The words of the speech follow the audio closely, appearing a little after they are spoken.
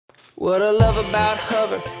What I love about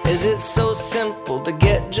Hover is it's so simple to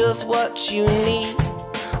get just what you need.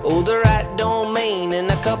 Oh, the right domain in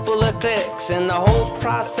a couple of clicks, and the whole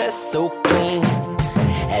process so clean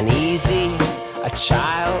and easy. A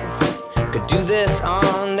child could do this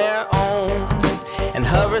on their own. And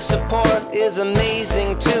Hover support is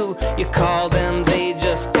amazing too. You call them, they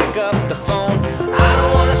just pick up the phone. I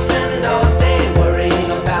don't wanna spend all day worrying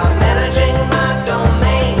about managing my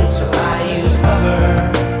domain, so I use Hover.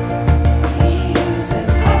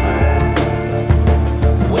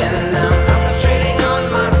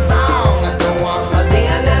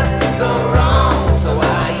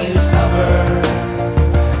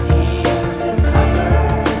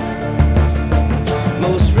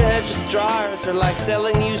 Registrars are like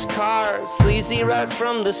selling used cars, sleazy right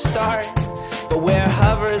from the start. But where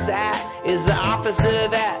Hover's at is the opposite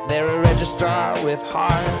of that. They're a registrar with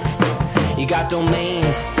heart. You got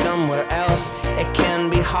domains somewhere else, it can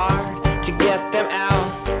be hard to get them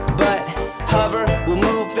out, but Hover will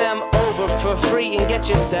move them over for free and get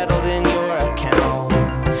you settled in your account.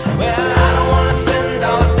 Well, I don't wanna spend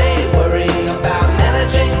all day worrying about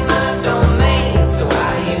managing my domain, so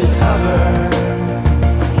I use Hover.